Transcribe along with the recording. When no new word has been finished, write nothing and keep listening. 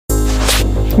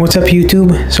What's up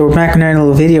YouTube? So we're back on another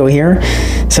little video here.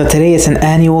 So today it's an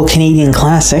annual Canadian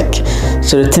classic.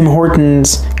 So the Tim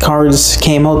Hortons cards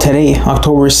came out today,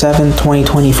 October 7th,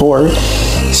 2024.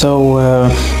 So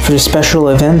for the special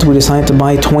event we decided to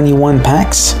buy 21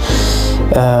 packs.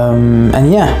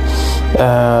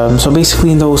 So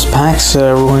basically in those packs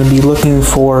we're going to be looking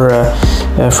for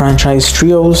franchise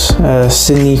trios,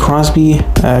 Sidney Crosby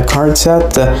card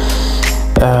set,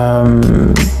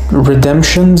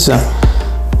 redemptions,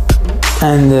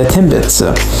 and Timbits.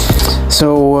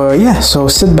 So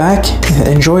sit back,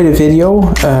 enjoy the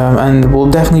video, and we'll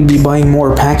definitely be buying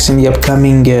more packs in the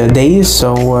upcoming days.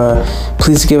 So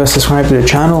please give us a subscribe to the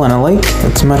channel and a like.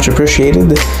 It's much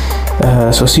appreciated.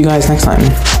 So see you guys next time.